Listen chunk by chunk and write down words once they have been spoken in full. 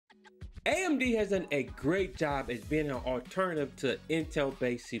AMD has done a great job as being an alternative to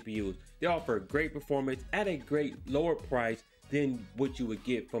Intel-based CPUs. They offer great performance at a great lower price than what you would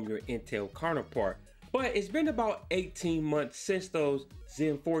get from your Intel counterpart. But it's been about 18 months since those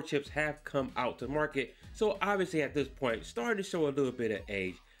Zen 4 chips have come out to market, so obviously at this point, starting to show a little bit of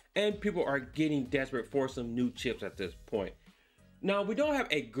age, and people are getting desperate for some new chips at this point. Now, we don't have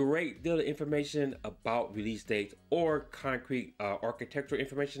a great deal of information about release dates or concrete architectural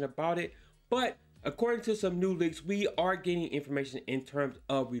information about it, but according to some new leaks, we are getting information in terms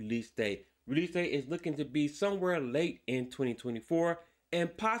of release date. Release date is looking to be somewhere late in 2024,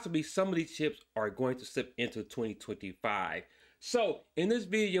 and possibly some of these chips are going to slip into 2025. So in this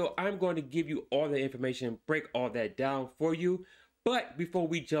video, I'm going to give you all the information, break all that down for you. But before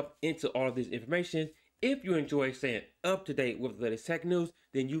we jump into all of this information, if you enjoy staying up to date with the latest tech news,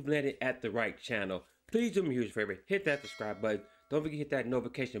 then you've landed at the right channel. Please do me a huge favor, hit that subscribe button. Don't forget to hit that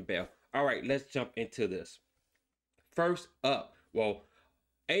notification bell. All right, let's jump into this. First up,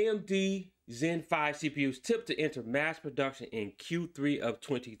 AMD Zen 5 CPUs tipped to enter mass production in Q3 of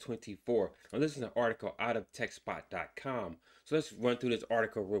 2024. Now, this is an article out of techspot.com. So let's run through this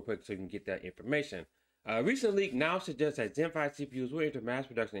article real quick so you can get that information. Recent leak now suggests that Zen 5 CPUs will enter mass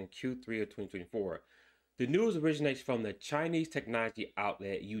production in Q3 of 2024. The news originates from the Chinese technology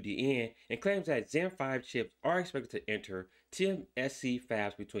outlet UDN and claims that Zen 5 chips are expected to enter TSMC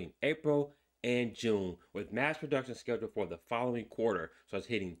fabs between April and June, with mass production scheduled for the following quarter. So it's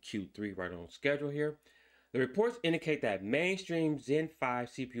hitting Q3 right on schedule here. The reports indicate that mainstream Zen 5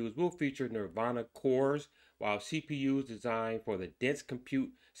 CPUs will feature Nirvana cores, while CPUs designed for the dense compute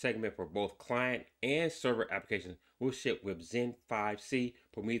segment for both client and server applications will ship with Zen 5C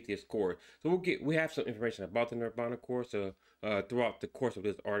Prometheus cores. So we have some information about the Nirvana cores. So throughout the course of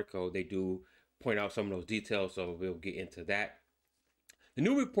this article, they do point out some of those details. So we'll get into that. The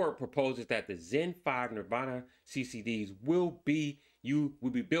new report proposes that the Zen 5 Nirvana CCDs will be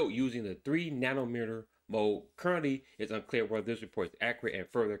built using the 3 nanometer mode. Currently, it's unclear whether this report is accurate and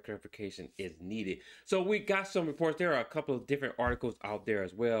further clarification is needed. So we got some reports. There are a couple of different articles out there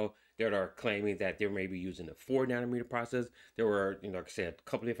as well that are claiming that they may be using the 4 nanometer process. There were, like I said, a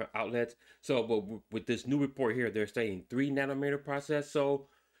couple of different outlets. So but with this new report here, they're saying 3 nanometer process. So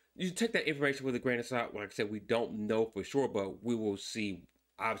you take that information with a grain of salt. Like I said, we don't know for sure, but we will see,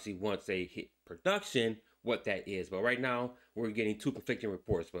 obviously, once they hit production, what that is. But right now, we're getting two conflicting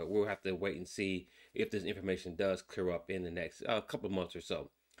reports, but we'll have to wait and see if this information does clear up in the next couple of months or so.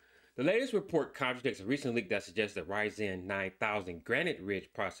 The latest report contradicts a recent leak that suggests that Ryzen 9000 Granite Ridge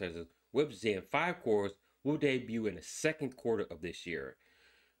processors with Zen 5 cores will debut in the second quarter of this year.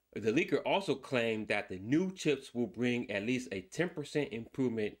 The leaker also claimed that the new chips will bring at least a 10%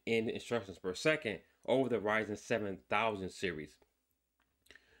 improvement in instructions per second over the Ryzen 7000 series.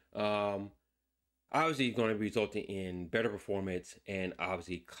 Obviously going to be resulting in better performance and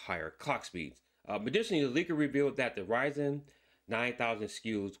obviously higher clock speeds. Additionally, the leaker revealed that the Ryzen 9000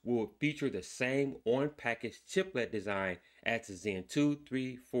 SKUs will feature the same on-package chiplet design as the Zen 2,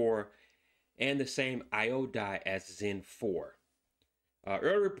 3, 4, and the same I/O die as Zen 4.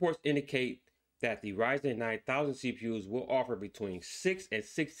 Early reports indicate that the Ryzen 9000 CPUs will offer between 6 and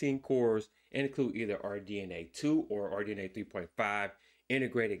 16 cores and include either RDNA 2 or RDNA 3.5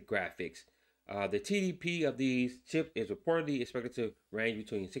 integrated graphics. The TDP of these chips is reportedly expected to range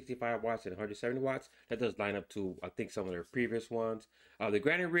between 65 watts and 170 watts. That does line up to, I think, some of their previous ones. The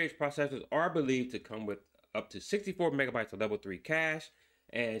Granite Ridge processors are believed to come with up to 64 megabytes of level 3 cache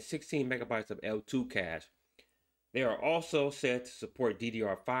and 16 megabytes of L2 cache. They are also said to support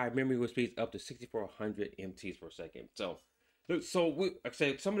DDR5 memory with speeds up to 6400 MTs per second. So like I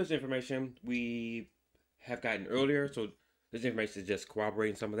said, some of this information we have gotten earlier. So this information is just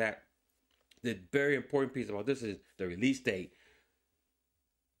corroborating some of that. The very important piece about this is the release date.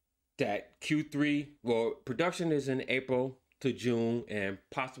 That Q3, production is in April to June and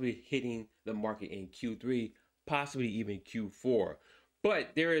possibly hitting the market in Q3, possibly even Q4.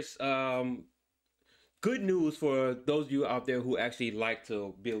 But there is good news for those of you out there who actually like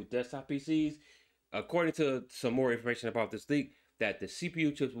to build desktop PCs. According to some more information about this leak, that the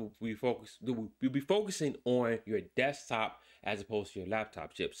CPU chips will be focusing on your desktop as opposed to your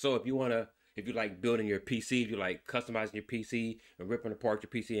laptop chips. So if you like building your PC, if you like customizing your PC and ripping apart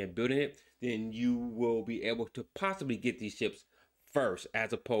your PC and building it, then you will be able to possibly get these chips first,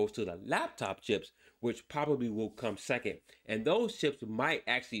 as opposed to the laptop chips, which probably will come second. And those chips might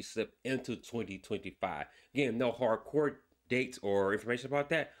actually slip into 2025. Again, no hardcore dates or information about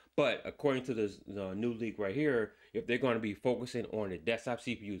that, but according to this new leak right here, if they're going to be focusing on the desktop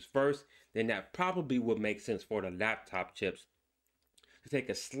CPUs first, then that probably would make sense for the laptop chips to take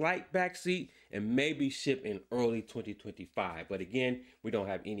a slight backseat and maybe ship in early 2025. But again, we don't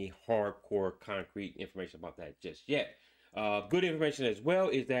have any hardcore concrete information about that just yet. Good information as well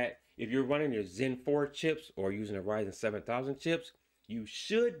is that if you're running your Zen 4 chips or using the Ryzen 7000 chips, you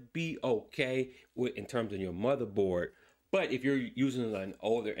should be okay in terms of your motherboard. But if you're using an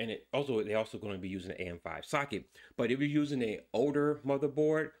older, and they're also going to be using an AM5 socket. But if you're using an older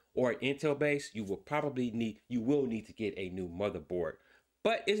motherboard or an Intel base, you will need to get a new motherboard.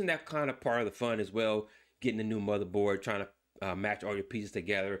 But isn't that kind of part of the fun as well? Getting a new motherboard, trying to match all your pieces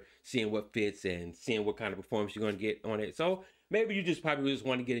together, seeing what fits and seeing what kind of performance you're going to get on it. So maybe you probably just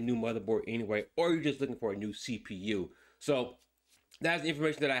want to get a new motherboard anyway, or you're just looking for a new CPU. So that's the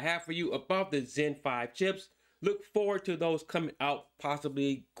information that I have for you about the Zen 5 chips. Look forward to those coming out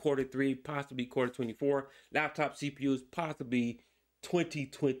possibly Q3, possibly Q24. Laptop CPUs possibly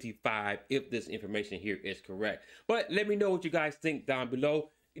 2025 if this information here is correct. But let me know what you guys think down below.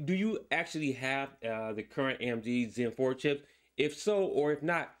 Do you actually have the current AMD Zen 4 chips? If so, or if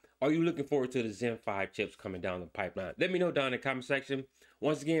not, are you looking forward to the Zen 5 chips coming down the pipeline? Let me know down in the comment section.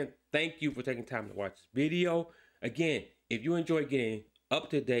 Once again, thank you for taking time to watch this video. Again, if you enjoy getting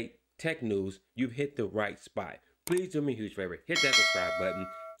up-to-date tech news, you've hit the right spot. Please do me a huge favor, hit that subscribe button.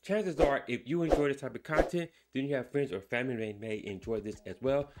 Chances are, if you enjoy this type of content, then you have friends or family that may enjoy this as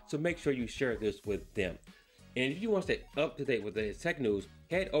well. So make sure you share this with them. And if you want to stay up to date with the tech news,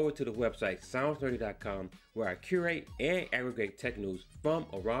 head over to the website soundsnerdy.com, where I curate and aggregate tech news from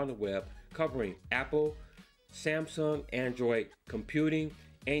around the web, covering Apple, Samsung, Android, computing,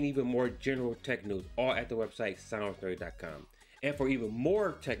 and even more general tech news, all at the website soundsnerdy.com. And for even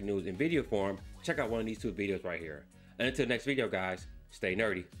more tech news in video form, check out one of these two videos right here. And until next video, guys, stay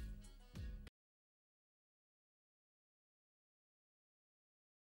nerdy.